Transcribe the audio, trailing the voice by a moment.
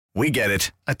We get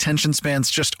it. Attention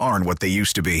spans just aren't what they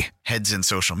used to be. Heads in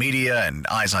social media and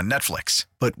eyes on Netflix.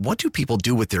 But what do people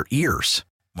do with their ears?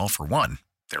 Well, for one,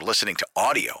 they're listening to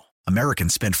audio.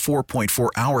 Americans spend 4.4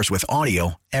 hours with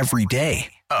audio every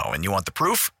day. Oh, and you want the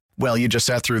proof? Well, you just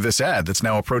sat through this ad that's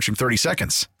now approaching 30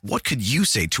 seconds. What could you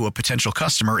say to a potential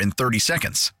customer in 30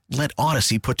 seconds? Let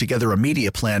Odyssey put together a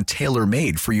media plan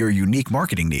tailor-made for your unique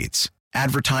marketing needs.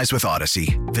 Advertise with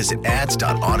Odyssey. Visit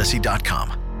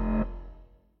ads.odyssey.com.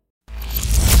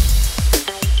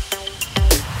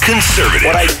 Conservative.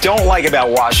 What I don't like about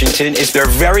Washington is they're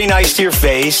very nice to your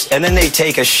face, and then they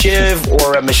take a shiv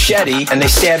or a machete and they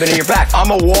stab into your back. I'm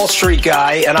a Wall Street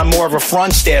guy, and I'm more of a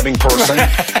front stabbing person,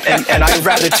 and I'd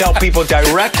rather tell people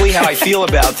directly how I feel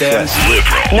about them.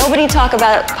 Liberal. Nobody talk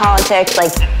about politics,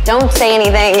 like, don't say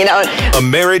anything, you know. A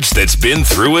marriage that's been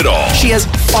through it all. She has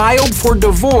filed for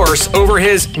divorce over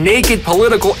his naked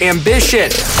political ambition.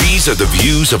 These are the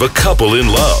views of a couple in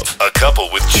love, a couple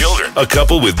with children, a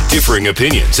couple with differing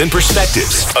opinions and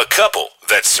perspectives, a couple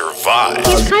that survived.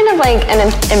 He's kind of like an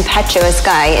impetuous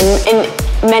guy. In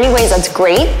many ways, that's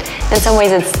great. In some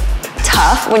ways, it's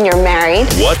tough when you're married.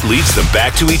 What leads them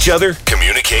back to each other?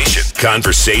 Communication,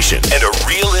 conversation, and a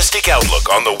realistic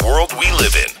outlook on the world we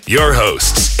live in. Your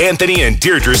hosts, Anthony and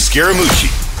Deirdre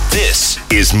Scaramucci. This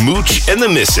is Mooch and the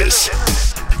Missus.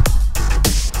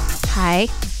 Hi.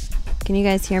 Can you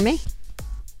guys hear me?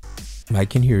 I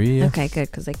can hear you. Yeah. Okay, good,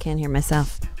 because I can't hear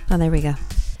myself. Oh, there we go.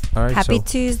 All right. Happy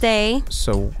Tuesday.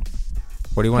 So,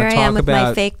 what do you want Here to talk I am with about?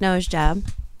 my fake nose job.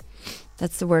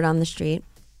 That's the word on the street.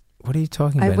 What are you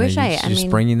talking I about? wish You're I just mean-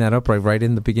 bringing that up right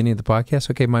in the beginning of the podcast.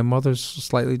 Okay, my mother's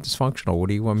slightly dysfunctional. What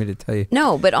do you want me to tell you?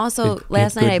 No, but also Good-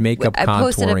 last good night makeup I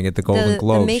posted contouring at the Golden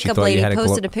Globes. The She makeup thought you lady had a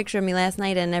posted a picture of me last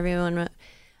night, and everyone went,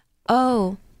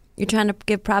 "Oh, you're trying to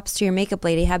give props to your makeup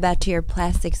lady. How about to your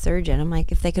plastic surgeon?" I'm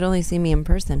like, if they could only see me in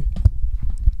person.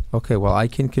 Okay, well, I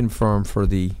can confirm for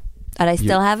the. But I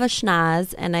still have a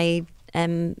schnoz, and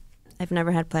I've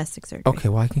never had plastic surgery. Okay,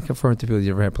 well, I can confirm to people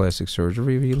you ever had plastic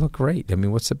surgery. You look great. I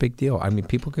mean, what's the big deal? I mean,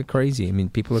 people get crazy. I mean,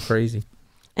 people are crazy.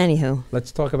 Anywho,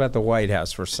 Let's talk about the White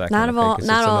House for a second. not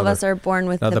all of us are born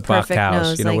with the perfect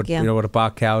nose. You know like what? you. You know what a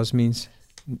Backhaus means?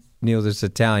 Neil, there's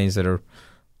Italians that are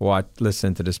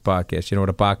listening to this podcast. You know what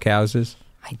a Backhaus is?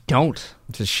 I don't.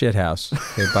 It's a shit house.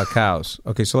 Okay, Backhaus.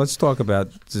 Okay, so let's talk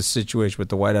about the situation with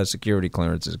the White House security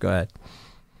clearances. Go ahead.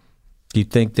 Do you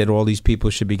think that all these people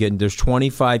should be getting? There's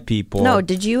 25 people. No,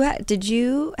 did you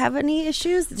have any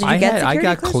issues? Did you I get got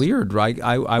security clearance? cleared. Right,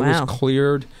 I Wow. was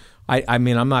cleared. I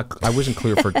mean, I wasn't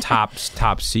cleared for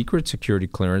top secret security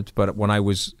clearance, but when I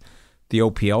was the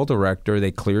OPL director,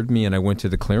 they cleared me, and I went to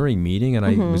the clearing meeting, and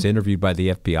I was interviewed by the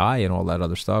FBI and all that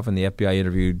other stuff, and the FBI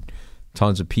interviewed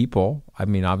tons of people. I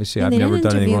mean, obviously, I've They never didn't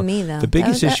done anything interview wrong. me, though. The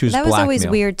biggest issue is that blackmail. was always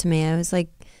weird to me. I was like,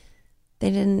 they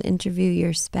didn't interview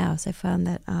your spouse. I found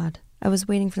that odd. I was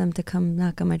waiting for them to come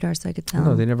knock on my door so I could tell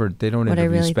No, them. they don't what I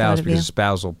interview really spouse thought of because you.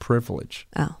 spousal privilege.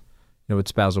 Oh, You know what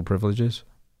spousal privilege is?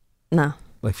 no.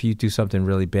 Like if you do something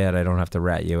really bad, I don't have to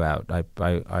rat you out.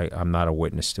 I'm not a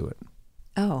witness to it.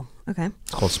 Oh, okay.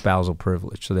 It's called spousal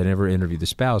privilege. So they never interview the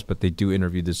spouse, but they do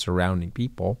interview the surrounding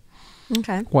people.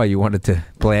 Okay. Why, you wanted to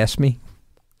blast me?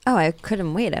 Oh, I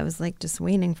couldn't wait. I was like just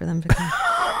waiting for them to come.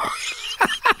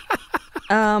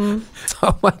 Oh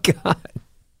my God.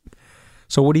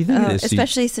 So what do you think of this?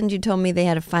 Especially since you told me they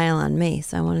had a file on me,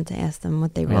 so I wanted to ask them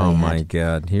what they really Oh had. my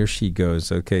God. Here she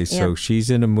goes. Okay, so Yep. she's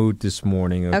in a mood this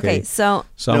morning. Okay, so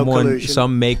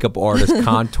Some makeup artist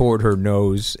contoured her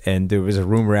nose, and there was a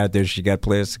rumor out there she got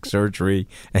plastic surgery,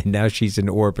 and now she's in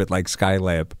orbit like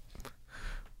Skylab.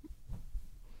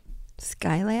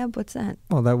 Skylab, what's that?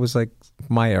 Well, that was like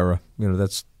my era. You know,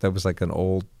 that was like an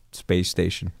old space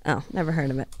station. Oh, never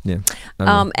heard of it. Yeah.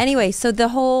 I mean, Anyway, so the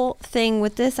whole thing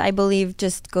with this, I believe,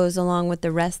 just goes along with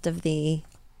the rest of the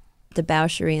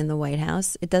debauchery in the White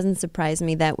House. It doesn't surprise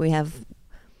me that we have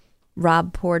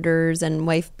Rob Porters and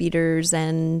wife beaters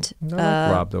and I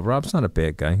like Rob though. Rob's not a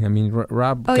bad guy. I mean,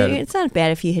 Rob. oh, got it. it's not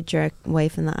bad if you hit your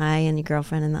wife in the eye and your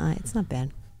girlfriend in the eye. It's not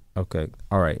bad. Okay.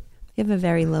 All right. You have a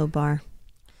very low bar.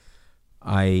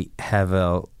 I have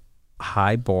a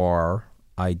high bar.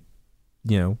 I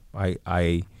have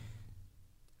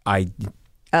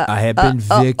been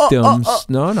victims.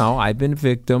 No, I've been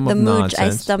victim The of mooch, I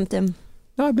nonsense. stumped him.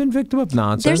 No, I've been victim of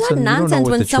nonsense. There's not and you don't know nonsense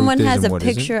what when the someone truth is has and a what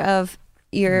isn't. picture of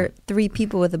your three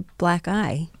people with a black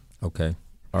eye. Okay.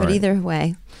 All But right. either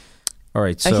way, All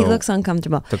right. So he looks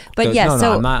uncomfortable. no,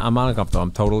 So I'm not uncomfortable.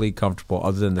 I'm totally comfortable,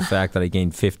 other than the fact that I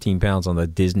gained 15 pounds on the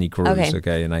Disney cruise.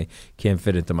 Okay. And I can't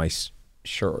fit into my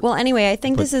shirt. well, anyway, I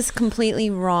think this is completely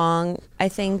wrong. I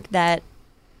think that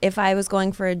if I was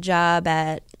going for a job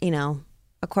at,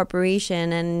 a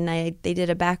corporation and they did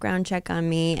a background check on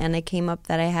me and it came up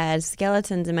that I had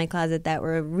skeletons in my closet that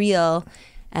were real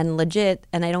and legit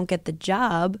and I don't get the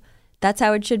job, that's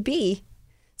how it should be.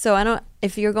 So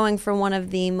if you're going for one of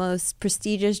the most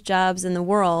prestigious jobs in the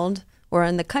world or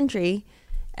in the country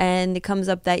and it comes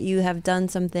up that you have done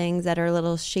some things that are a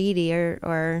little shady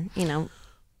or you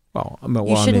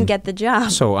shouldn't get the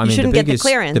job. So you shouldn't get the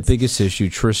clearance. The biggest issue,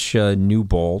 Tricia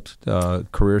Newbold,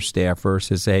 career staffer,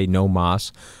 says, hey, no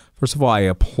mas. First of all, I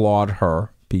applaud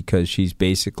her because she's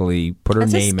basically put her name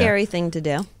out. That's a scary thing to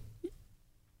do.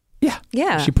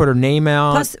 Yeah. She put her name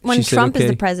out. Plus, when Trump is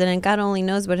the president, God only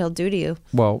knows what he'll do to you.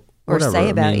 Well, or whatever. say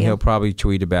about you. He'll probably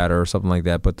tweet about her or something like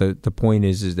that. But the point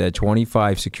is that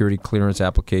 25 security clearance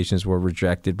applications were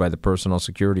rejected by the Personnel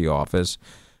Security Office,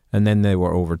 and then they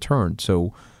were overturned.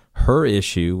 So her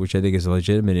issue, which I think is a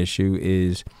legitimate issue,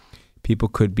 is people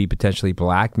could be potentially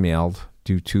blackmailed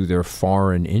due to their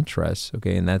foreign interests.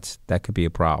 Okay, and that could be a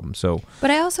problem. So,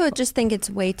 but I also just think it's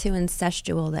way too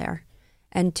incestual there.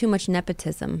 And too much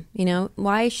nepotism,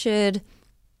 Why should...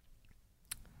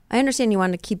 I understand you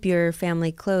want to keep your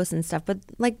family close and stuff, but,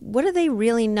 what do they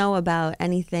really know about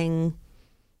anything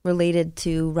related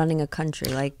to running a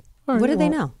country? What do they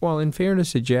know? Well, in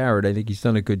fairness to Jared, I think he's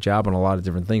done a good job on a lot of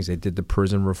different things. They did the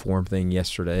prison reform thing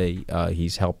yesterday.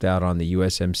 He's helped out on the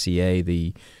USMCA,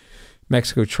 the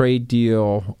Mexico trade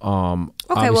deal.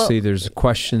 Obviously, there's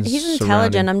questions. He's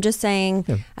intelligent. I'm just saying,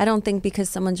 I don't think because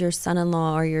someone's your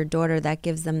son-in-law or your daughter that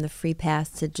gives them the free pass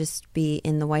to just be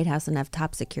in the White House and have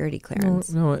top security clearance.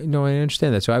 No, I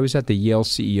understand that. So I was at the Yale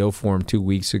CEO Forum 2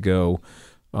 weeks ago.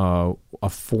 A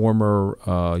former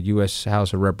U.S.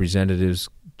 House of Representatives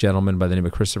gentleman by the name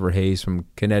of Christopher Hayes from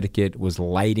Connecticut was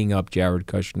lighting up Jared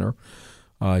Kushner.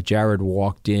 Jared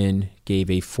walked in,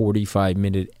 gave a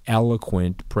 45-minute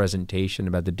eloquent presentation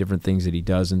about the different things that he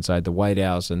does inside the White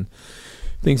House and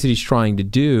things that he's trying to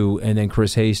do. And then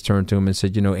Chris Hayes turned to him and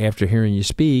said, after hearing you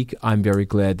speak, I'm very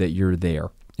glad that you're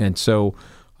there. And so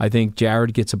I think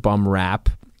Jared gets a bum rap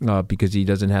because he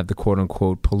doesn't have the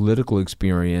quote-unquote political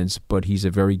experience, but he's a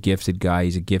very gifted guy.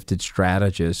 He's a gifted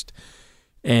strategist.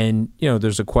 And,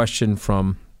 there's a question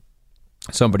from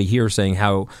somebody here saying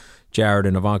how Jared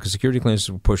and Ivanka's security clearances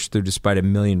were pushed through despite a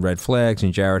million red flags,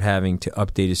 and Jared having to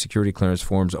update his security clearance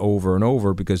forms over and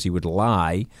over because he would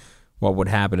lie. What would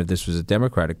happen if this was a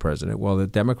Democratic president? Well, the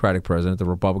Democratic president, the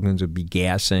Republicans would be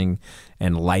gassing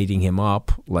and lighting him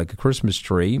up like a Christmas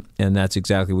tree, and that's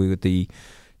exactly what the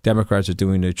Democrats are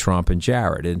doing to Trump and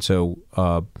Jared. And so,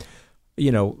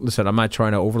 listen, I'm not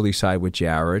trying to overly side with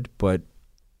Jared, but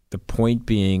the point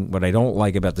being, what I don't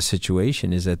like about the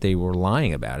situation is that they were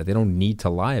lying about it. They don't need to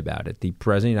lie about it. The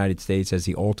President of the United States has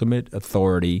the ultimate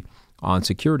authority on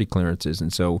security clearances.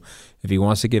 And so if he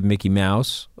wants to give Mickey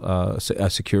Mouse a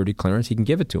security clearance, he can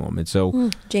give it to him. And so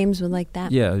James would like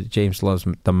that. Yeah, James loves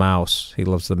the mouse. He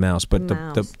loves the mouse. But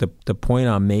the point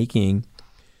I'm making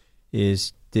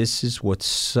is this is what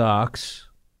sucks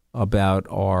about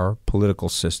our political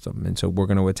system. And so we're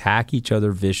going to attack each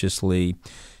other viciously.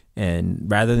 And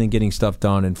rather than getting stuff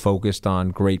done and focused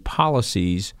on great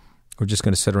policies, we're just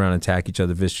going to sit around and attack each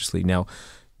other viciously. Now,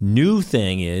 new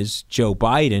thing is Joe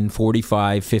Biden,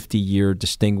 45, 50-year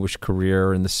distinguished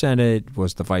career in the Senate,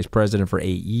 was the vice president for 8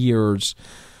 years.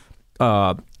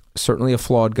 Certainly a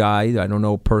flawed guy. I don't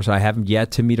know a person. I haven't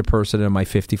yet to meet a person in my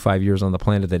 55 years on the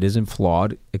planet that isn't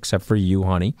flawed, except for you,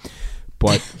 honey.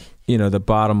 But, the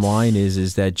bottom line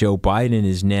is that Joe Biden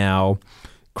is now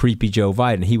creepy Joe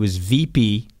Biden. He was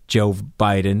VP Joe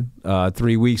Biden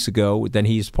 3 weeks ago. Then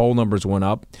his poll numbers went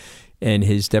up, and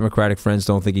his Democratic friends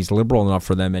don't think he's liberal enough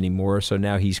for them anymore. So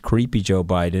now he's creepy Joe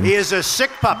Biden. He is a sick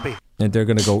puppy, and they're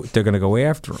going to go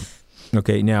after him.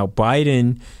 Okay, now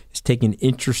Biden is taking an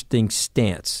interesting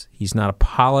stance. He's not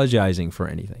apologizing for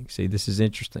anything. See, this is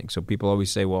interesting. So people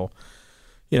always say, well,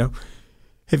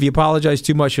 if you apologize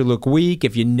too much, you look weak.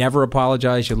 If you never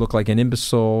apologize, you look like an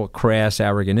imbecile, crass,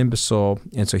 arrogant imbecile.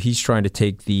 And so he's trying to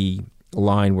take the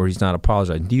line where he's not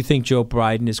apologizing. Do you think Joe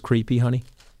Biden is creepy, honey?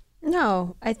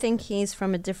 No, I think he's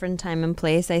from a different time and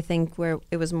place. I think where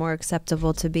it was more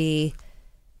acceptable to be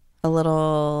a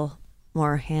little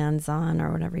more hands-on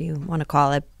or whatever you want to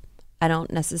call it. I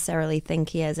don't necessarily think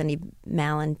he has any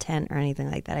malintent or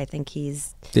anything like that. I think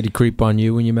he's... Did he creep on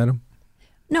you when you met him?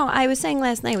 No, I was saying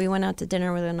last night we went out to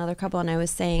dinner with another couple, and I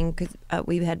was saying because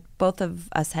both of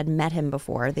us had met him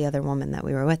before, the other woman that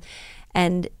we were with,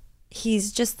 and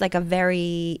he's just like a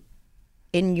very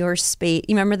in your space.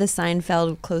 You remember the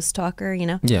Seinfeld close talker?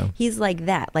 Yeah. He's like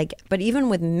that. But even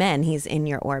with men, he's in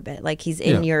your orbit. Like he's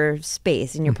in your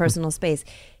space, in your personal space.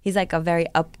 He's like a very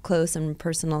up close and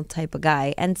personal type of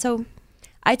guy, and so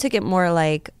I took it more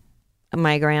like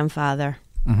my grandfather.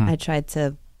 I tried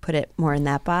to put it more in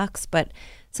that box, but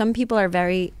some people are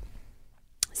very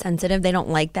sensitive. They don't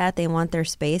like that. They want their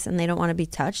space and they don't want to be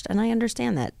touched, and I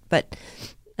understand that. But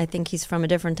I think he's from a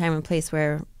different time and place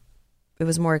where it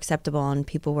was more acceptable and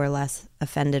people were less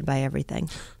offended by everything.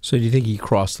 So do you think he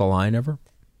crossed the line ever?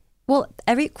 Well,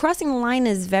 crossing the line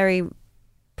is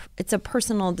it's a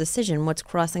personal decision, what's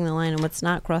crossing the line and what's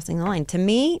not crossing the line. To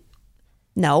me,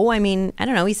 no. I mean, I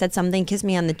don't know. He said something, kissed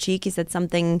me on the cheek. He said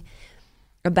something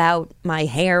about my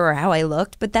hair or how I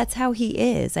looked, but that's how he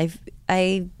is.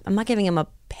 I'm not giving him a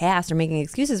pass or making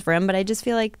excuses for him, but I just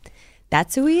feel like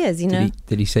that's who he is, you know?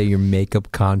 Did he say your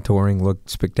makeup contouring looked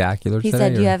spectacular today? He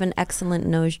said, you have an excellent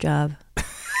nose job.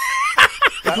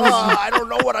 I don't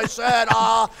know what I said.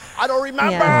 I don't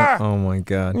remember. Yeah. Oh, my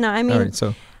God. No, I mean, all right,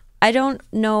 so I don't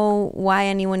know why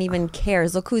anyone even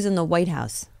cares. Look who's in the White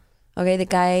House. Okay, the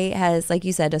guy has, like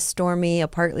you said, a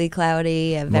partly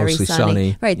cloudy, a very mostly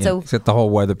sunny. Right, yeah, so he's got the whole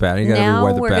weather pattern.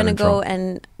 now we're going to go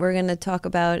and we're going to talk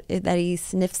about that he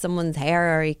sniffed someone's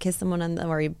hair or he kissed someone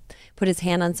or he put his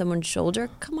hand on someone's shoulder.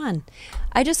 Come on.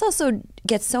 I just also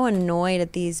get so annoyed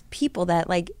at these people that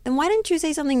then why didn't you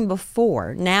say something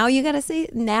before? Now you got to say,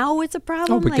 now it's a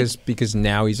problem? Oh, because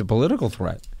now he's a political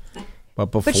threat. But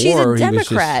before but she's a Democrat. He was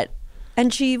just,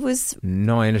 and she was...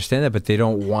 No, I understand that, but they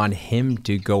don't want him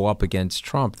to go up against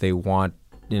Trump. They want,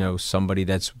 somebody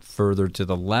that's further to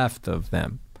the left of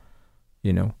them,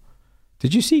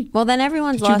 Did you see... Well, then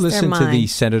everyone's lost their mind. Did you listen to the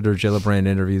Senator Gillibrand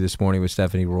interview this morning with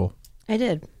Stephanie Ruhle? I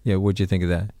did. Yeah, what'd you think of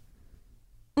that?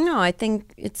 No, I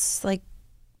think it's like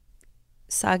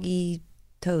soggy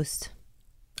toast.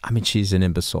 I mean, she's an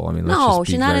imbecile. I mean, no,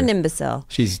 she's not an imbecile.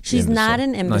 She's not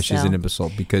an imbecile. No, she's an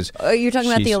imbecile because you're talking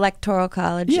about the Electoral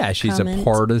College. Yeah, she's comment. a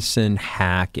partisan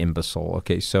hack imbecile.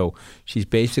 Okay, so she's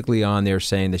basically on there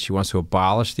saying that she wants to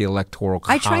abolish the Electoral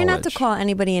College. I try not to call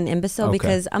anybody an imbecile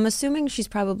because I'm assuming she's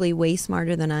probably way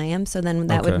smarter than I am. So then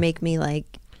that would make me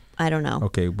I don't know.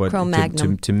 Okay, but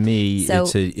Cro-Magnon. to me,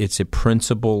 it's a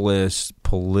principleless,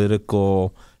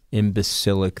 political,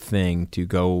 imbecilic thing to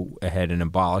go ahead and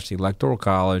abolish the Electoral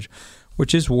College,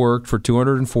 which has worked for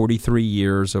 243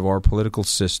 years of our political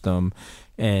system.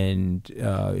 And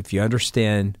if you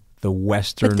understand the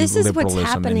Western liberalism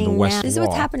and the West law. This is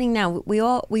what's happening now.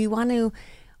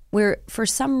 For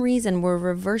some reason, we're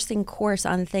reversing course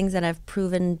on things that have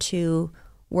proven to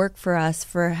work for us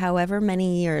for however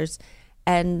many years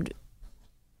and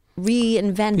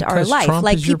reinvent our life. Trump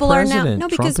is people your are now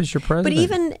Trump is your president. But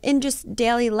even in just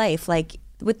daily life,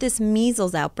 with this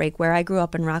measles outbreak where I grew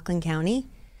up in Rockland County,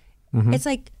 it's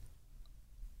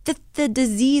the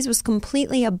disease was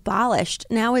completely abolished.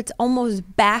 Now it's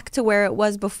almost back to where it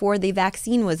was before the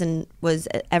vaccine was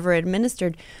ever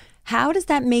administered. How does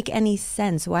that make any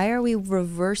sense? Why are we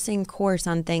reversing course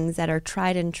on things that are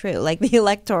tried and true, like the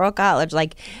Electoral College,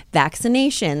 like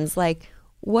vaccinations,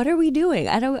 what are we doing?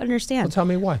 I don't understand. Well, tell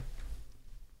me why.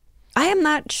 I am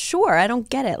not sure. I don't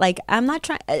get it. I'm not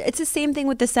trying. It's the same thing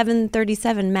with the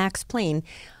 737 MAX plane.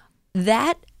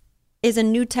 That is a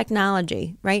new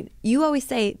technology, right? You always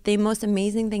say the most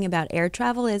amazing thing about air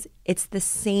travel is it's the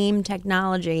same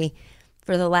technology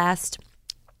for the last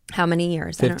how many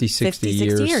years? 50, 60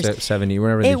 years, 70,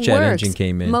 whenever the jet engine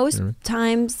came in. Most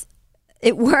times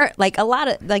it worked. A lot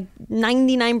of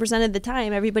 99% of the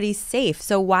time, everybody's safe.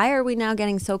 So why are we now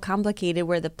getting so complicated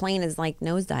where the plane is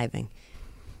nosediving?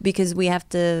 Because we have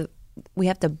to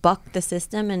buck the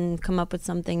system and come up with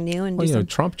something new and do something.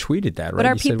 Trump tweeted that, right? But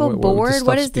are people bored?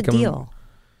 What is the deal?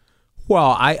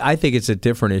 Well, I think it's a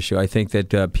different issue. I think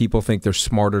that people think they're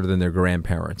smarter than their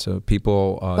grandparents. So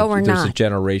people, but we're there's not. a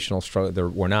generational struggle.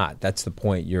 We're not. That's the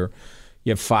point. You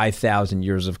have 5,000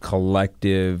 years of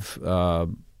collective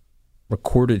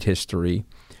recorded history,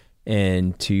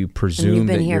 and to presume and you've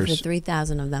been that here for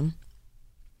 3,000 of them.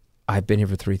 I've been here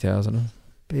for 3,000 of them.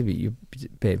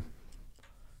 Babe,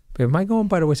 am I going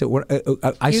by the way? You're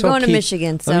going to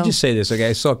Michigan. So. Let me just say this, okay?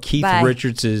 I saw Keith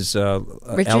Richards'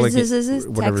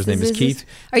 whatever his name is. Keith.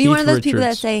 Are you Keith one of those Richards. people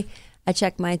that say, "I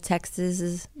check my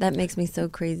texts"? That makes me so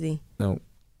crazy. No,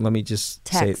 let me just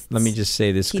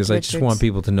say this because I just want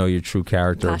people to know your true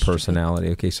character and personality.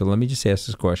 Okay, so let me just ask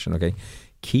this question. Okay,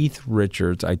 Keith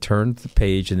Richards. I turned the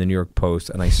page in the New York Post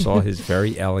and I saw his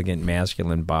very elegant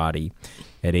masculine body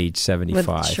at age 75,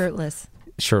 with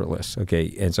shirtless.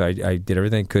 Okay, and so I did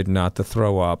everything I could not to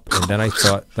throw up, and then I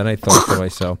thought to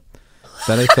myself.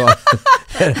 I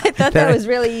thought that was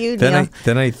really you, Neil.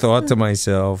 Then I thought to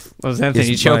myself, was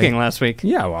Anthony choking last week?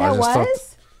 Yeah, well, I thought.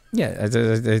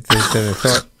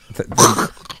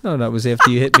 No, that was after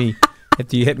you hit me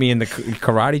After you hit me in the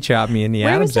karate chop me in the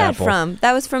Where Adam's was that apple. from?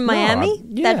 That was from Miami?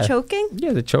 That choking?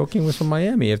 Yeah, the choking was from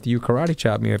Miami after you karate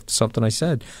chopped me after something I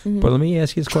said. Mm-hmm. But let me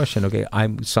ask you this question. Okay,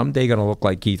 I'm someday going to look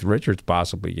like Keith Richards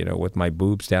possibly, with my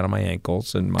boobs down on my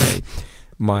ankles and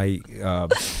my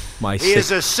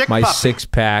six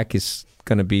pack is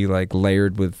going to be like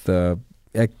layered with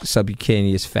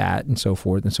subcutaneous fat and so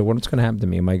forth. And so what's going to happen to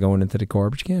me? Am I going into the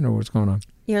garbage can or what's going on?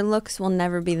 Your looks will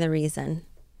never be the reason.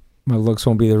 My looks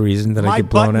won't be the reason that I get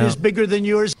blown out. My button is bigger than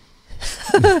yours.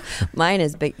 Mine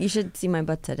is big. You should see my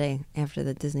butt today after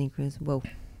the Disney cruise. Whoa.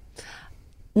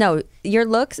 No, your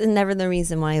looks is never the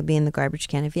reason why you'll be in the garbage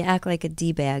can. If you act like a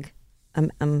D-bag,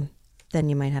 then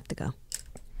you might have to go.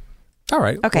 All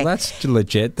right. Okay. Well, that's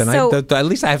legit. Then So, at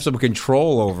least I have some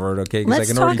control over it, okay? Because I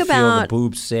let's can already talk feel the about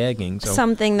boobs sagging. So,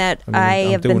 something that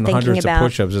I'm have been doing thinking hundreds about. of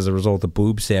push-ups as a result of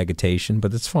boob sagitation,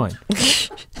 but it's fine.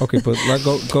 Okay, but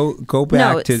go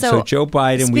back to so Joe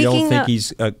Biden. We don't think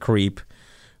he's a creep.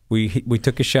 We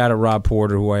took a shot at Rob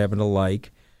Porter, who I happen to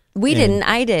like. We didn't.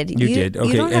 I did. You did. Okay.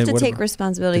 You don't have and to take about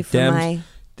responsibility for Dems? my.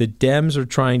 The Dems are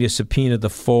trying to subpoena the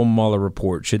full Mueller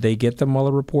report. Should they get the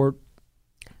Mueller report?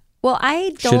 Well, I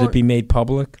don't. Should it be made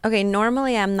public? Okay,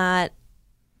 normally I'm not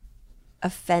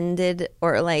offended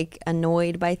or like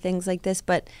annoyed by things like this,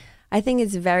 but I think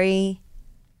it's very.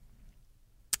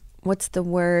 What's the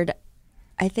word?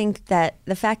 I think that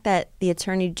the fact that the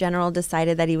Attorney General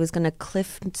decided that he was going to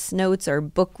Cliff Notes or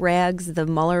book rags the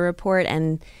Mueller report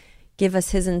and give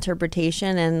us his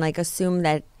interpretation and like assume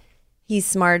that he's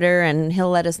smarter and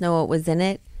he'll let us know what was in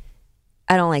it.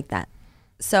 I don't like that.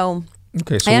 So,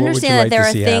 okay, so I what would you understand like that there to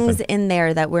are see things happen? in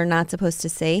there that we're not supposed to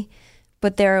see,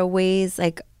 but there are ways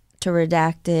like to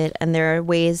redact it, and there are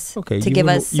ways to give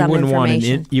us some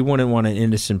information. You wouldn't want an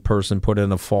innocent person put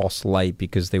in a false light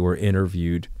because they were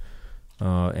interviewed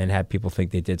and have people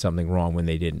think they did something wrong when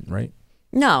they didn't, right?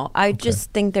 No, I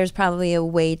just think there's probably a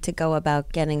way to go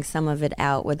about getting some of it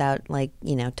out without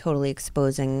totally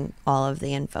exposing all of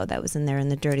the info that was in there in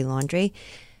the dirty laundry.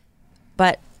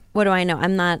 But what do I know?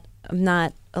 I'm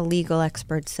not a legal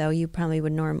expert, so you probably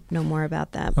would know more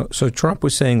about that. So Trump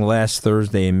was saying last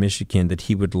Thursday in Michigan that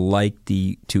he would like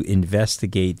to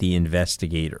investigate the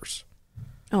investigators.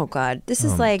 Oh, God. This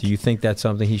is like... Do you think that's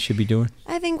something he should be doing?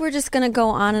 I think we're just going to go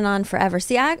on and on forever.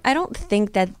 See, I don't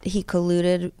think that he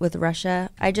colluded with Russia.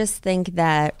 I just think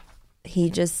that he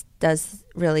just does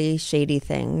really shady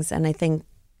things. And I think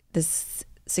this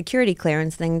security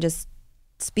clearance thing just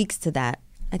speaks to that.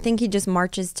 I think he just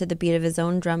marches to the beat of his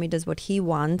own drum. He does what he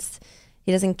wants.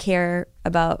 He doesn't care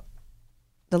about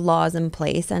the laws in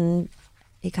place. And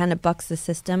he kind of bucks the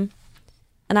system.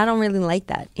 And I don't really like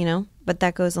that, but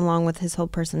that goes along with his whole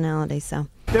personality. So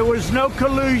There was no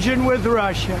collusion with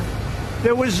Russia.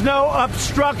 There was no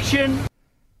obstruction.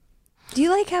 do you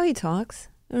like how he talks?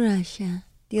 Russia.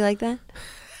 Do you like that?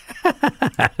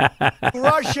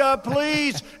 Russia,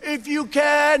 please, if you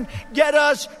can, get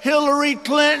us Hillary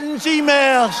Clinton's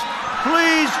emails.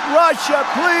 Please, Russia,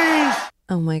 please.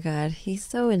 Oh my God, he's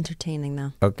so entertaining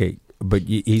though. Okay, but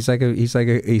he's like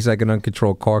an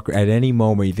uncontrolled car. At any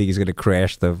moment, you think he's going to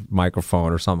crash the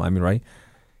microphone or something. I mean, right?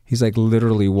 He's like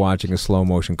literally watching a slow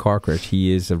motion car crash.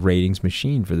 He is a ratings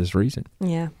machine for this reason.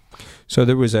 Yeah. So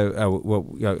there was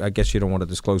I guess you don't want to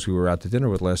disclose who we were out to dinner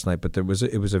with last night, but it was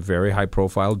a very high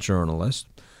profile journalist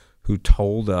who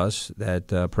told us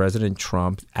that President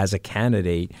Trump, as a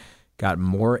candidate, got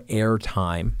more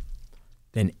airtime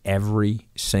than every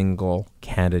single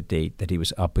candidate that he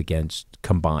was up against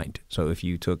combined. So if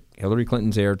you took Hillary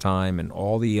Clinton's airtime and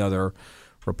all the other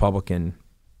Republican,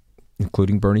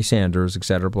 including Bernie Sanders, et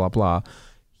cetera, blah, blah,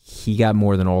 he got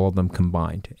more than all of them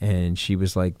combined. And she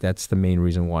was like, that's the main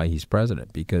reason why he's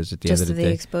president, because at the end of the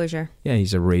day, exposure. Yeah,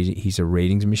 he's a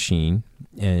ratings machine.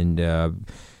 And,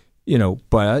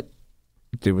 but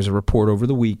there was a report over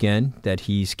the weekend that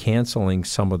he's canceling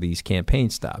some of these campaign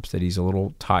stops, that he's a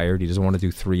little tired. He doesn't want to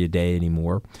do 3 a day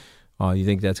anymore. You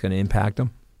think that's going to impact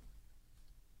him?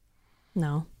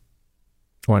 No.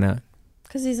 Why not?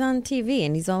 Because he's on TV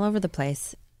and he's all over the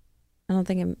place. I don't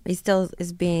think he still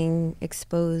is being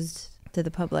exposed to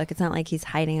the public. It's not like he's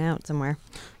hiding out somewhere.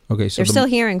 Okay, so they're still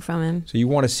hearing from him. So you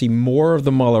want to see more of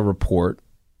the Mueller report,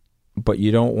 but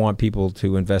you don't want people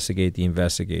to investigate the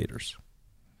investigators.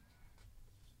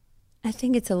 I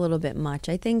think it's a little bit much.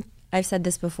 I think I've said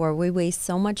this before. We waste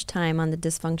so much time on the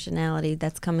dysfunctionality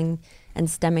that's coming and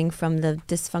stemming from the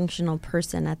dysfunctional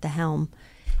person at the helm.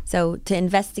 So to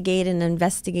investigate an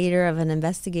investigator of an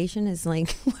investigation is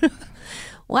like,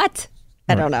 what?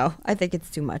 I don't know. I think it's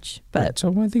too much. But right.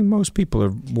 So I think most people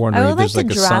are wondering if there's like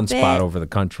a sunspot over the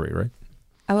country, right?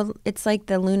 It's like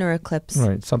the lunar eclipse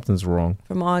Right, something's wrong.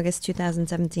 from August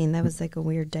 2017. That was like a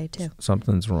weird day too.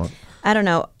 Something's wrong. I don't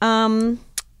know.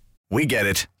 We get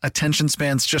it. Attention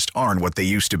spans just aren't what they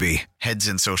used to be. Heads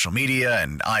in social media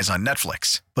and eyes on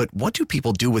Netflix. But what do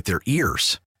people do with their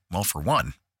ears? Well, for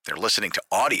one, they're listening to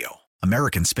audio.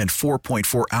 Americans spend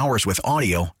 4.4 hours with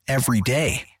audio every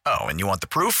day. Oh, and you want the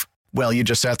proof? Well, you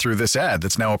just sat through this ad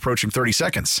that's now approaching 30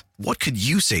 seconds. What could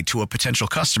you say to a potential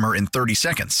customer in 30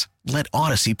 seconds? Let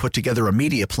Odyssey put together a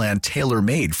media plan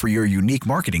tailor-made for your unique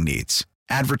marketing needs.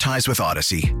 Advertise with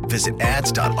Odyssey. Visit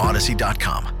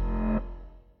ads.odyssey.com.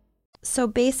 So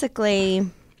basically,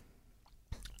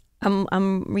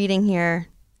 I'm reading here,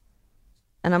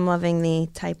 and I'm loving the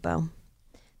typo,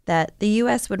 that the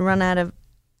U.S. would run out of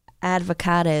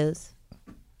avocados.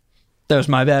 That was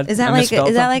my bad. Is that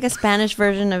like a Spanish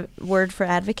version of word for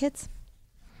advocates?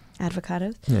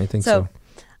 Avocados? Yeah, I think so.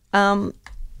 In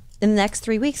the next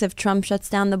 3 weeks, if Trump shuts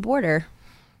down the border,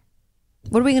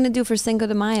 what are we going to do for Cinco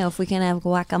de Mayo if we can't have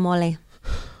guacamole?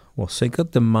 Well, Cinco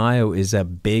de Mayo is a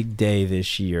big day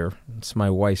this year. It's my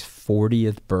wife's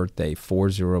 40th birthday,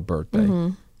 40 birthday.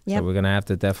 Mm-hmm. Yep. So we're going to have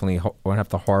to definitely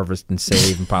harvest and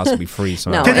save and possibly freeze.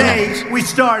 No. Today, we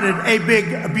started a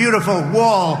big, beautiful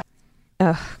wall.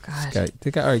 Oh, God.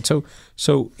 All right,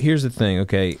 so here's the thing,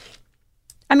 okay?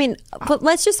 I mean, but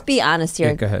let's just be honest here.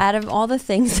 Yeah, go ahead. Out of all the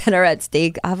things that are at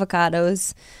stake,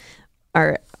 avocados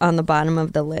are on the bottom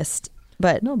of the list.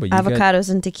 But you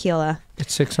avocados and tequila.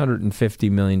 It's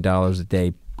 $650 million a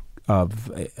day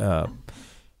of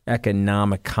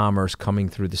economic commerce coming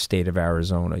through the state of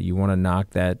Arizona. You want to knock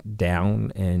that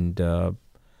down, and I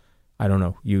don't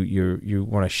know. You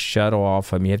want to shut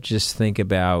off. I mean, you have to just think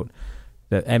about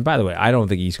that. And by the way, I don't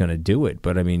think he's going to do it.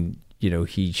 But I mean,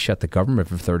 he shut the government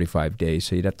for 35 days,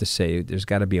 so you'd have to say there's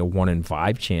got to be a 1 in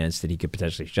 5 chance that he could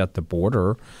potentially shut the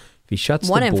border. If he shuts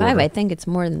the border, 1 in 5, I think it's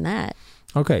more than that.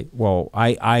 Okay, well,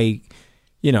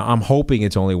 I'm hoping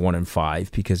it's only 1 in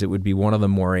 5 because it would be one of the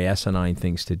more asinine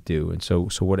things to do. And so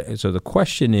the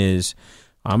question is,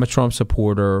 I'm a Trump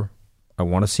supporter. I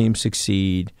want to see him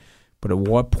succeed, but at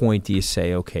what point do you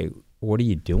say, okay, what are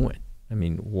you doing? I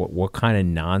mean, what kind of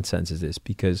nonsense is this?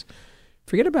 Because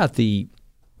forget about the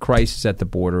crisis at the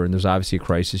border, and there's obviously a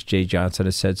crisis. Jay Johnson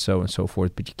has said so and so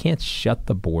forth, but you can't shut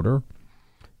the border.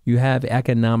 You have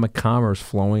economic commerce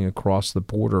flowing across the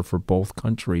border for both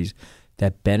countries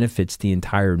that benefits the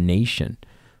entire nation.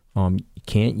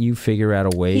 Can't you figure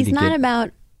out a way He's not about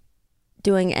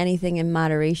doing anything in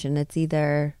moderation. It's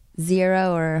either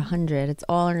 0 or 100. It's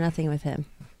all or nothing with him.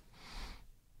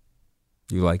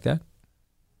 You like that?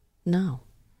 No.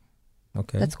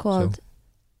 Okay. That's called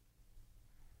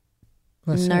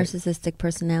narcissistic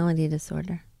personality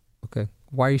disorder. Okay.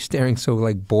 Why are you staring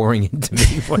so boring into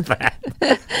me with that?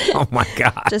 Oh my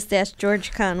God. Just ask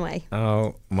George Conway.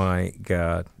 Oh my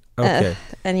God. Okay.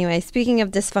 Anyway, speaking of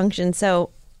dysfunction,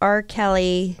 so R.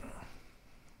 Kelly's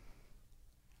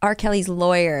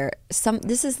lawyer,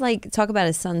 this is talk about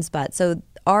a sunspot. So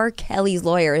R. Kelly's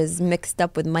lawyer is mixed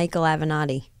up with Michael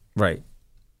Avenatti. Right.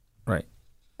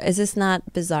 Is this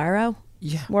not bizarro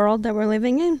Yeah. world that we're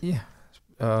living in? Yeah.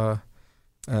 So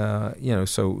R.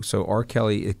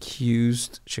 Kelly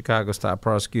accused Chicago's top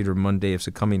prosecutor Monday of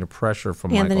succumbing to pressure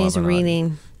from Anthony's Michael Avenatti.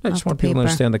 reading. I just want people to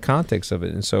understand the context of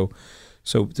it. And so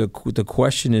the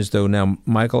question is, though, now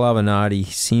Michael Avenatti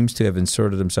seems to have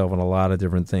inserted himself in a lot of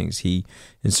different things. He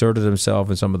inserted himself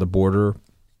in some of the border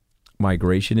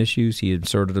migration issues. He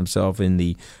inserted himself in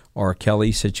the R.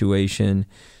 Kelly situation.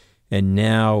 And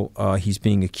now he's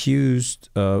being accused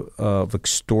of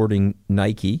extorting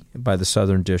Nike by the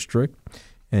Southern District.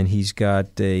 And he's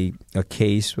got a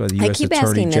case by the U.S. I keep Attorney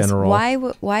asking General.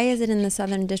 this. Why is it in the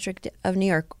Southern District of New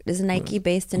York? Is Nike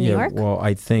based in New York? Well,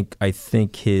 I think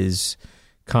his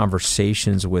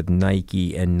conversations with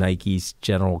Nike and Nike's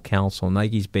general counsel.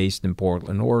 Nike's based in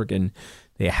Portland, Oregon.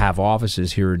 They have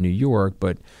offices here in New York,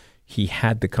 but he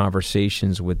had the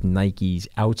conversations with Nike's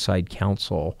outside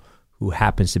counsel, who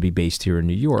happens to be based here in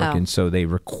New York. Oh. And so they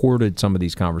recorded some of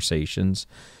these conversations,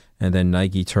 and then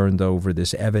Nike turned over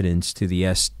this evidence to the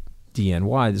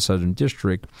SDNY, the Southern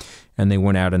District, and they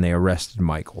went out and they arrested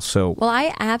Michael. So, well,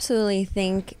 I absolutely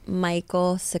think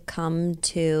Michael succumbed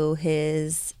to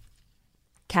his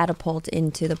catapult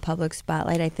into the public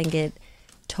spotlight. I think it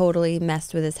totally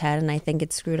messed with his head, and I think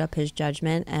it screwed up his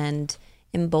judgment and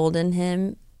emboldened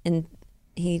him, and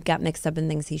he got mixed up in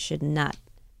things he should not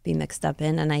be mixed up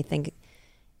in, and I think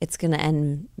it's going to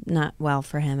end not well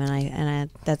for him, and I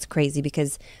that's crazy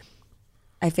because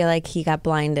I feel like he got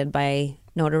blinded by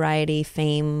notoriety,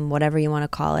 fame, whatever you want to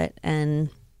call it, and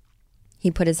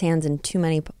he put his hands in too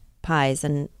many pies,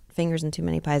 and fingers in too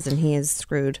many pies, and he is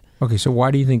screwed. Okay, so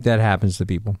why do you think that happens to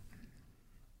people?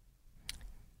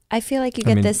 I feel like you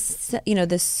get this,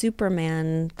 this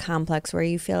Superman complex where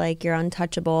you feel like you're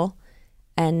untouchable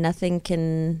and nothing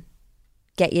can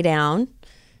get you down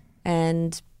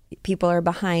and people are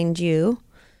behind you.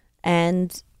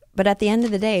 But at the end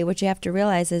of the day, what you have to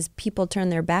realize is people turn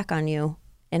their back on you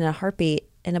in a heartbeat,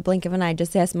 in a blink of an eye.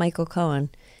 Just ask Michael Cohen.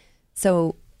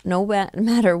 So no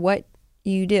matter what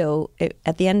you do,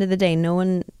 at the end of the day,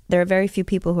 there are very few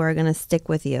people who are going to stick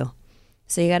with you.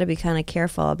 So you got to be kind of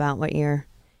careful about what you're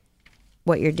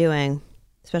doing,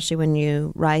 especially when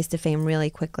you rise to fame really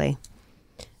quickly.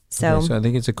 So I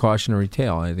think it's a cautionary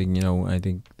tale. I think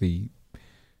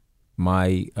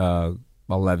my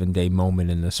 11-day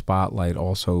moment in the spotlight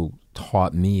also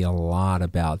taught me a lot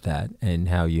about that and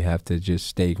how you have to just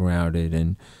stay grounded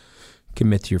and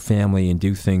commit to your family and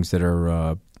do things that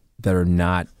are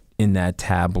not in that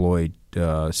tabloid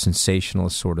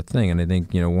sensationalist sort of thing. And I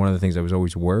think one of the things I was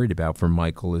always worried about for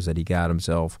Michael is that he got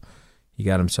himself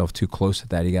too close to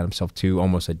that. He got himself too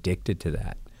almost addicted to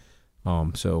that.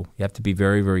 So you have to be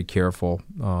very, very careful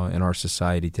in our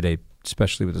society today,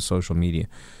 especially with the social media.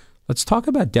 Let's talk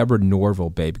about Deborah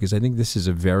Norville, babe, because I think this is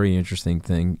a very interesting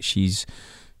thing. She's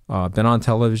been on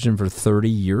television for 30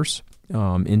 years,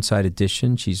 Inside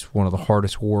Edition. She's one of the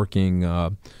hardest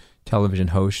working television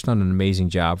hosts, done an amazing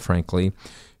job, frankly.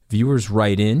 Viewers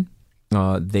write in.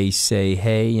 They say,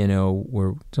 hey,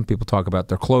 some people talk about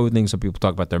their clothing, some people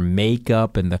talk about their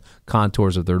makeup and the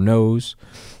contours of their nose.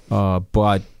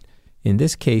 But in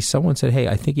this case, someone said, hey,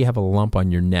 I think you have a lump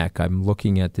on your neck. I'm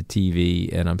looking at the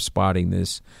TV and I'm spotting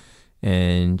this.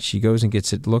 And she goes and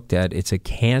gets it looked at. It's a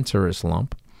cancerous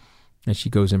lump. And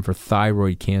she goes in for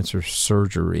thyroid cancer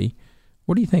surgery.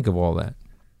 What do you think of all that?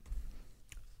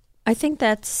 I think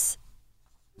that's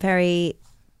very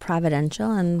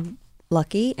providential and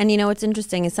lucky. And what's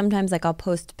interesting is sometimes I'll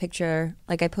post a picture,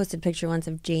 I posted a picture once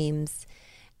of James,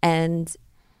 and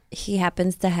he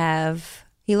happens to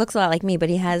he looks a lot like me, but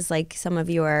he has some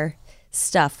of your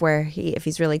stuff where if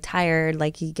he's really tired,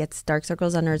 he gets dark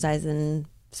circles under his eyes and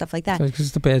stuff like that.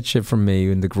 It's the bad shit from me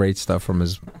and the great stuff from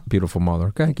his beautiful mother.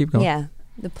 Okay, keep going. Yeah,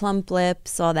 the plump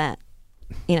lips, all that,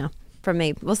 from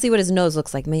me. We'll see what his nose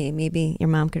looks like. Maybe your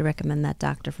mom could recommend that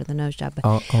doctor for the nose job.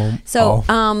 Oh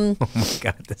my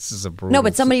God, this is a brutal. No,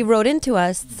 but somebody wrote into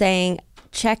us saying,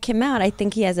 check him out. I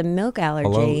think he has a milk allergy.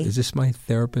 Hello, is this my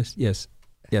therapist? Yes.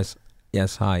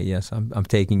 Hi, yes, I'm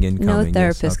taking incoming. No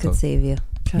therapist could save you.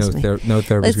 Trust me. No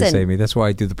therapist could save me. That's why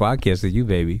I do the podcast with you,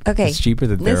 baby. Okay. It's cheaper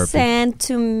than therapy. Listen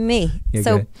to me. Yeah,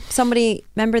 so somebody,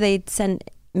 remember they sent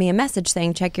me a message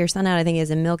saying, check your son out. I think he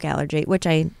has a milk allergy, which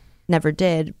I never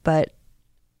did, but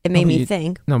it made me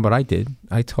think. No, but I did.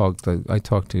 I talked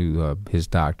to his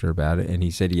doctor about it, and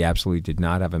he said he absolutely did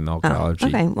not have a milk allergy.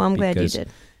 Okay, well, I'm glad you did.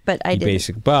 But I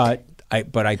did.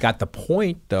 But I got the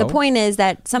point, though. The point is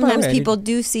that sometimes people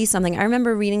do see something. I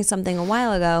remember reading something a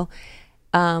while ago.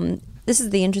 This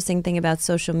is the interesting thing about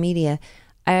social media.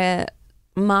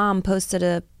 Mom posted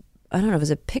I don't know if it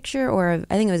was a picture or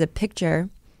I think it was a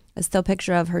still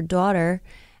picture of her daughter,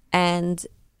 and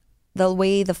the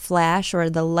way the flash or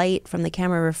the light from the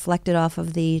camera reflected off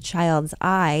of the child's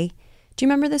eye. Do you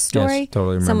remember this story? Yes,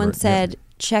 totally remember. Someone said,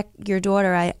 check your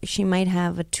daughter. She might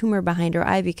have a tumor behind her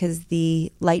eye because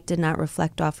the light did not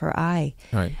reflect off her eye.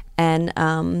 Right. And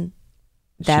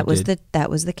that was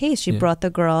the case. She brought the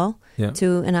girl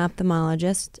to an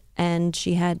ophthalmologist, and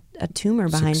she had a tumor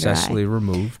behind her eye. Successfully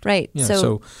removed. Right. Yeah,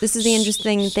 so this is the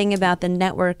interesting thing about the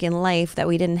network in life that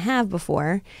we didn't have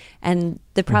before, and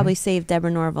that probably saved Deborah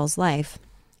Norville's life.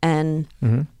 And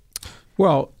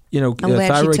well,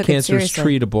 thyroid cancer is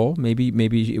treatable. Maybe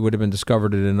it would have been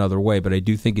discovered in another way, but I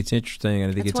do think it's interesting,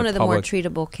 and I think it's one of the more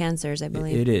treatable cancers, I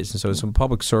believe. It is, and so it's a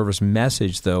public service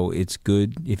message. Though it's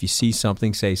good if you see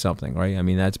something, say something, right? I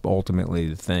mean, that's ultimately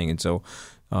the thing. And so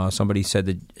somebody said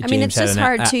that James it's just had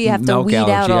hard too. You have to weed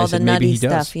out all the nutty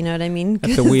stuff. You know what I mean?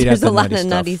 There's a lot of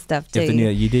nutty stuff too.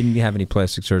 You didn't have any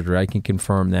plastic surgery. I can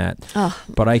confirm that.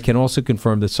 But I can also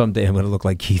confirm that someday I'm going to look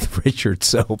like Keith Richards.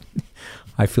 So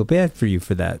I feel bad for you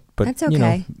for that. But that's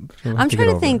okay. I'm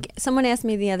trying to think. Someone asked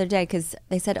me the other day because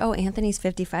they said, "Oh, Anthony's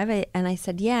 55," and I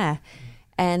said, "Yeah,"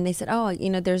 and they said, "Oh,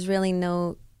 there's really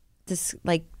no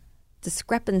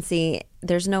discrepancy.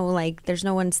 There's no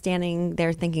one standing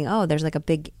there thinking, oh, there's a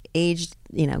big age,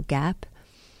 gap."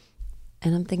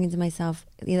 And I'm thinking to myself,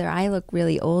 either I look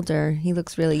really old or he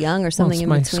looks really young or something in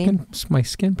between. It's my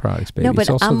skin products, baby. No, but it's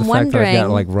also I'm the wondering, fact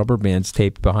that I got rubber bands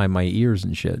taped behind my ears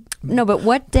and shit. No, but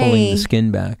what day? Pulling the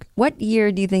skin back. What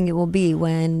year do you think it will be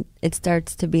when it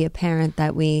starts to be apparent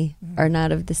that we are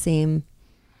not of the same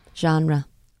genre?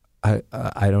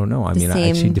 I don't know. I mean,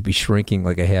 I seem to be shrinking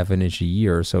like a half an inch a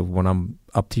year. So when I'm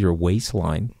up to your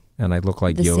waistline and I look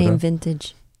like the Yoda, same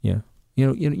vintage. Yeah.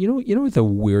 You know what the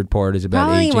weird part is about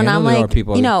Probably aging? when I'm like,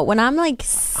 people, when I'm like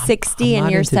 60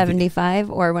 and you're 75,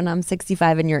 or when I'm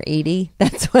 65 and you're 80,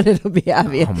 that's when it'll be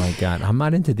obvious. Oh my God, I'm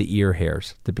not into the ear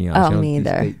hairs, to be honest. Oh, me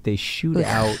either. They shoot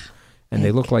out, and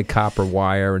they look like copper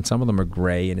wire, and some of them are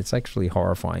gray, and it's actually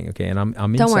horrifying. Okay, and I'm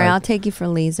inside. Don't worry, I'll take you for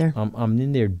laser. I'm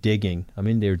in there digging.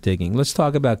 Let's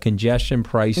talk about congestion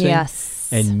pricing. Yes.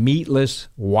 And meatless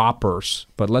Whoppers.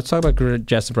 But let's talk about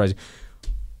congestion pricing.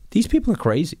 These people are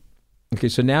crazy. Okay,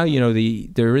 so now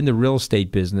they're in the real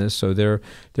estate business, so they're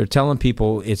telling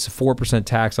people it's a 4%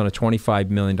 tax on a $25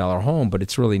 million home, but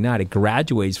it's really not. It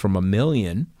graduates from $1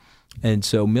 million, and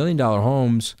so $1 million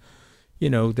homes,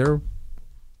 they're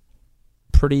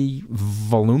pretty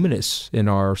voluminous in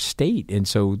our state, and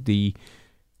so the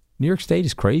New York State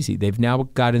is crazy. They've now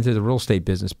got into the real estate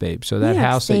business, babe. So that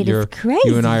house that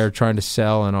you and I are trying to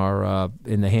sell in our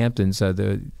in the Hamptons, they're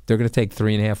going to take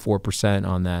 3.5-4%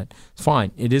 on that.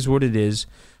 Fine, it is what it is.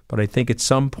 But I think at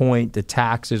some point the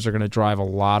taxes are going to drive a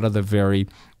lot of the very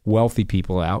wealthy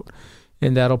people out,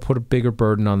 and that'll put a bigger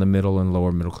burden on the middle and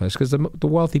lower middle class because the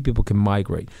wealthy people can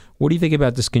migrate. What do you think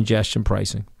about this congestion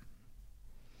pricing?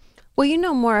 Well, you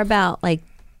know more about like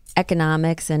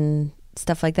economics and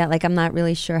stuff like that. Like, I'm not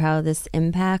really sure how this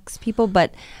impacts people,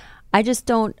 but I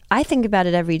think about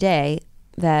it every day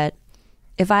that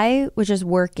if I was just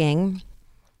working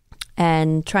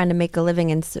and trying to make a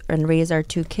living and raise our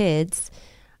 2 kids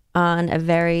on a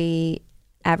very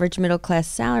average middle class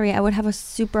salary, I would have a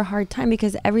super hard time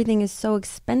because everything is so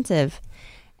expensive.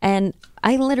 And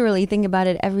I literally think about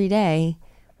it every day,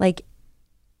 like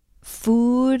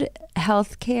food,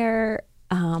 healthcare,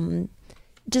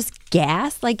 just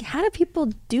gas. Like, how do people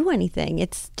do anything?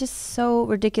 It's just so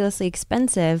ridiculously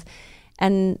expensive,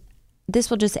 and this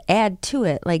will just add to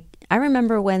it. Like, I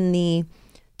remember when the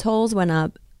tolls went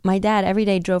up, my dad every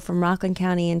day drove from Rockland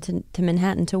County into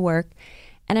Manhattan to work,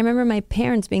 and I remember my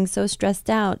parents being so stressed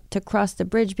out to cross the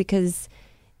bridge because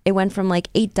it went from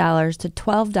like $8 to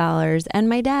 $12, and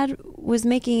my dad was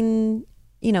making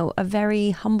a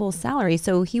very humble salary.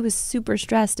 So he was super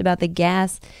stressed about the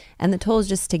gas and the tolls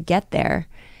just to get there.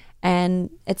 And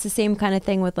it's the same kind of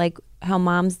thing with like how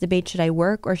moms debate, should I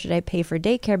work or should I pay for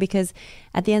daycare? Because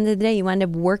at the end of the day, you end up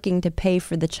working to pay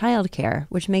for the childcare,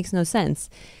 which makes no sense.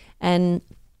 And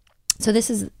so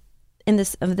this is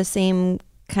of the same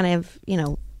kind of,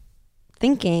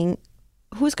 thinking,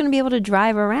 who's going to be able to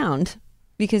drive around?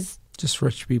 Because just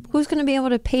rich people. Who's going to be able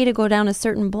to pay to go down a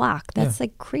certain block? That's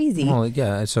like crazy. Well,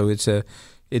 yeah. So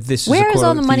where is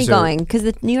all the money going? Because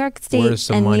the New York State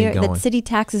and the city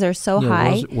taxes are so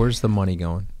high. Where's the money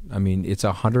going? I mean, it's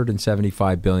a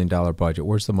 $175 billion budget.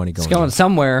 Where's the money going? It's going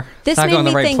somewhere. This not made going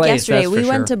me the right think place, yesterday. We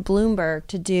went to Bloomberg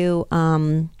to do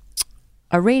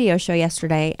a radio show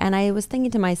yesterday, and I was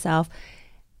thinking to myself,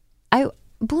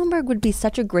 Bloomberg would be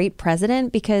such a great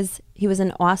president because he was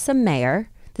an awesome mayor.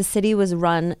 The city was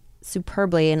run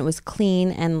superbly and it was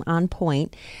clean and on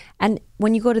point. And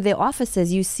when you go to the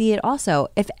offices, you see it also.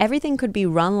 If everything could be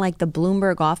run like the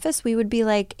Bloomberg office, we would be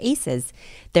like aces.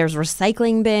 There's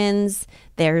recycling bins,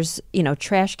 there's,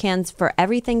 trash cans for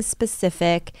everything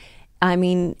specific. I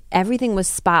mean, everything was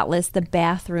spotless, the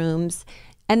bathrooms,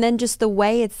 and then just the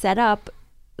way it's set up,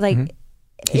 like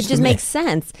it just makes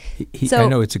sense. I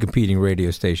know it's a competing radio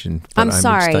station. But I'm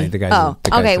sorry. The guy's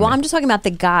okay. Well, I'm just talking about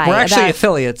the guy. We're actually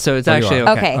affiliates, so it's actually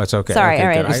okay. Okay. Oh, it's okay. Sorry. Okay,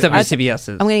 all right. It's WCBS.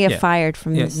 I'm going to get fired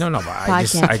from this. No.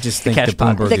 podcast. I just think Cash the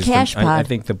Bloomberg pod. is The cash pod. I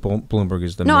think the Bloomberg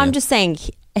is the No, man. I'm just saying.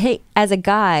 Hey, as a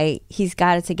guy, he's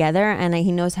got it together, and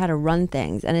he knows how to run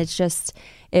things. And it's just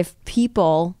if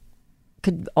everyone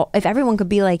could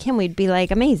be like him, we'd be like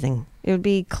amazing. It would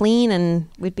be clean, and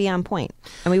we'd be on point,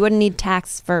 and we wouldn't need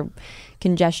tax for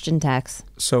congestion tax.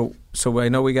 So I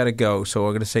know we got to go. So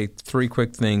I'm going to say 3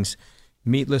 quick things.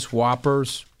 Meatless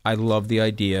Whoppers. I love the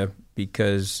idea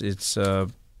because it's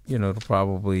it'll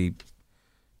probably.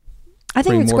 I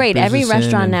think it's great. Every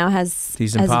restaurant now has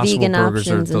these Impossible vegan burgers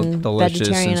options are and delicious,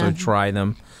 vegetarian. and so try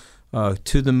them.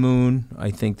 To the moon.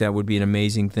 I think that would be an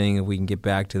amazing thing if we can get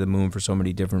back to the moon for so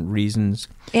many different reasons.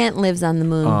 Aunt lives on the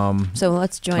moon, so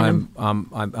let's join him.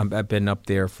 I've been up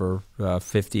there for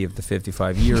 50 of the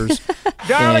 55 years.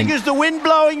 Darling, is the wind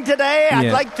blowing today?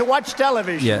 I'd like to watch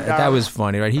television. Yeah, darling. that was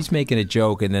funny, right? He's making a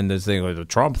joke, and then this thing like,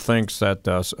 Trump thinks that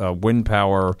wind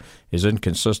power is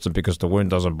inconsistent because the wind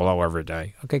doesn't blow every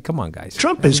day. Okay, come on, guys.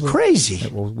 Trump is crazy.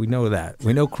 Well, we know that.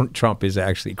 We know Trump is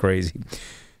actually crazy.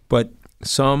 But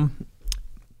some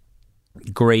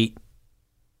great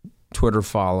Twitter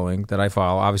following that I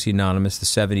follow, obviously anonymous, the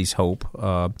 70s Hope.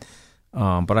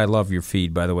 But I love your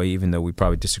feed, by the way, even though we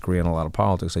probably disagree on a lot of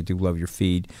politics. I do love your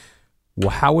feed. Well,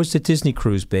 how was the Disney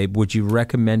cruise, babe? Would you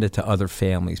recommend it to other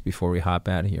families before we hop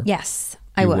out of here? Yes,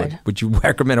 I would. Would you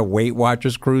recommend a Weight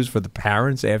Watchers cruise for the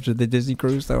parents after the Disney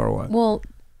cruise, though, or what? Well,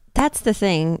 that's the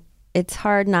thing. It's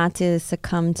hard not to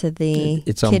succumb to the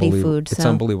It's kiddie food. It's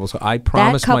unbelievable. So I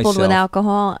promised that coupled myself, with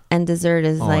alcohol and dessert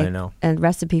is I like know. a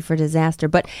recipe for disaster.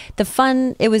 But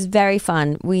it was very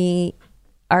fun.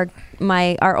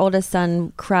 Our oldest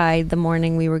son cried the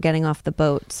morning we were getting off the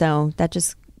boat. So that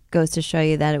just goes to show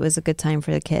you that it was a good time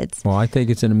for the kids. Well, I think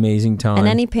it's an amazing time. And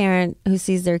any parent who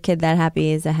sees their kid that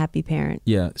happy is a happy parent.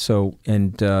 Yeah. So,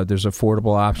 and there's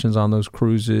affordable options on those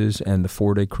cruises, and the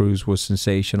 4-day cruise was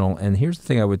sensational. And here's the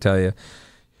thing I would tell you.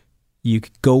 You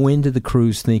could go into the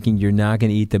cruise thinking you're not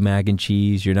going to eat the mac and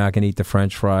cheese, you're not going to eat the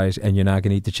French fries, and you're not going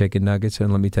to eat the chicken nuggets.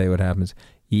 And let me tell you what happens.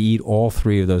 You eat all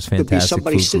three of those fantastic There'll be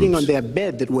somebody food sitting groups. on their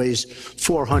bed that weighs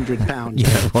 400 pounds.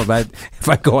 Yeah, well, if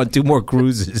I go on 2 more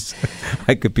cruises,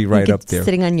 I could be right up there.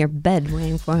 Sitting on your bed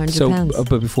weighing 400 pounds.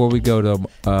 But before we go to,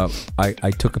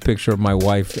 I took a picture of my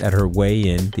wife at her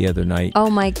weigh-in the other night. Oh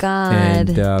my God! And,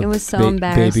 it was so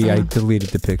embarrassing. Baby, I deleted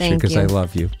the picture because I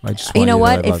love you. I just want you know you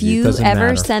what? To know I if love you It ever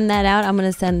matter. send that out, I'm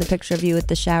going to send the picture of you with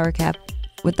the shower cap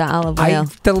with the olive oil. I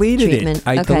deleted treatment. it.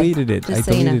 I deleted it. Just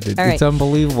so you know. It. All right. It's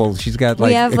unbelievable. She's got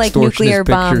we have like nuclear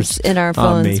bombs in our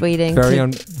phones waiting. Very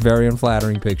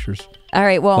unflattering pictures. All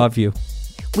right. Well, love you.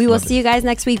 We will see you guys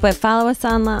next week, but follow us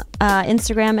on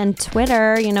Instagram and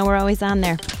Twitter. You know, we're always on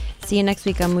there. See you next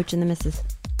week on Mooch and the Missus.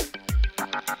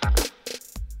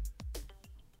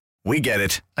 We get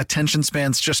it. Attention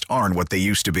spans just aren't what they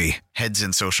used to be. Heads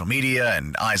in social media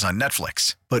and eyes on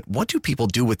Netflix. But what do people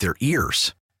do with their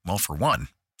ears? Well, for one,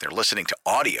 they're listening to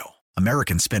audio.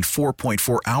 Americans spend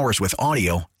 4.4 hours with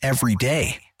audio every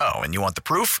day. Oh, and you want the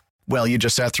proof? Well, you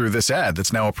just sat through this ad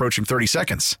that's now approaching 30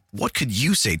 seconds. What could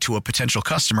you say to a potential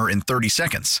customer in 30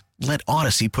 seconds? Let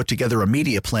Odyssey put together a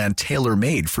media plan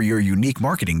tailor-made for your unique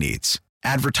marketing needs.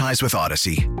 Advertise with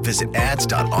Odyssey. Visit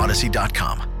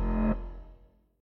ads.odyssey.com.